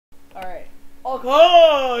Alright.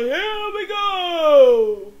 Okay, here we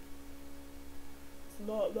go! It's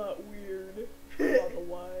not that weird. I don't know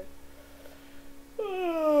why.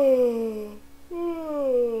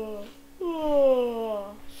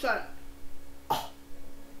 Shut up.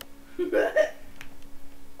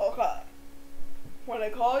 Okay. When I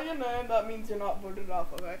call your name, that means you're not voted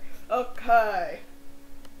off, okay? Okay.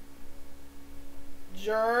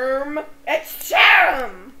 Germ. It's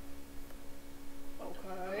Germ!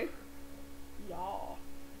 Okay. Yeah.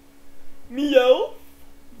 Meow.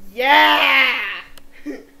 Yeah!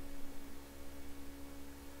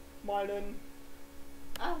 Martin.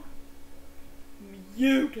 Oh.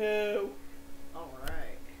 Mewtwo.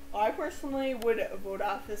 Alright. I personally would vote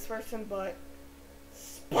off this person, but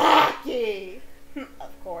Sparky!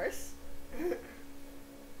 Of course.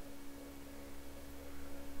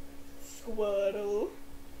 Squirtle.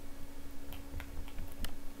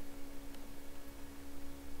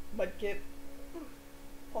 Mudkip.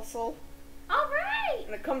 Hustle. Alright!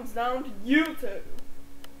 And it comes down to you two.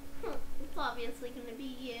 It's obviously gonna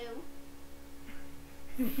be you.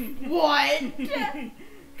 What?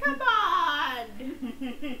 Come on!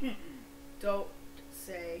 Don't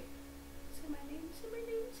say. Say my name, say my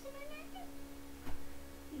name, say my name.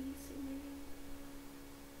 Please say my name.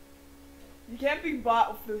 You can't be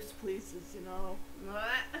bought with those places, you know.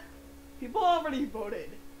 What? People already voted.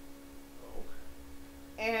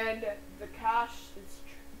 And the cash is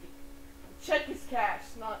the check is cash,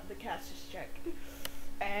 not the cash is check.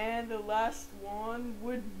 And the last one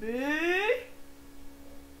would be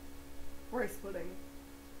rice pudding.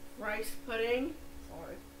 Rice pudding?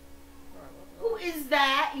 Sorry. Who is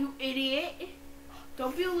that, you idiot?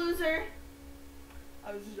 Don't be a loser.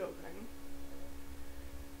 I was joking.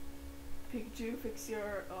 Pikachu, fix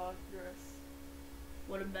your dress.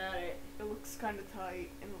 What about it? It looks kind of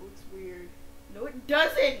tight and it looks weird. No, it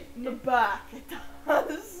doesn't. In the back, it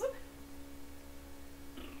does.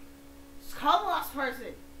 Just call the last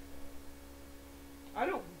person. I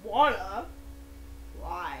don't wanna.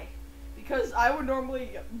 Why? Because I would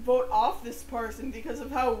normally vote off this person because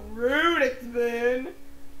of how rude it's been.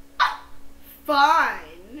 Fine.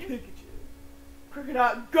 Pikachu.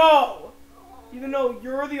 Crocodile, go! Even though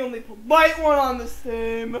you're the only polite one on this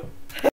team.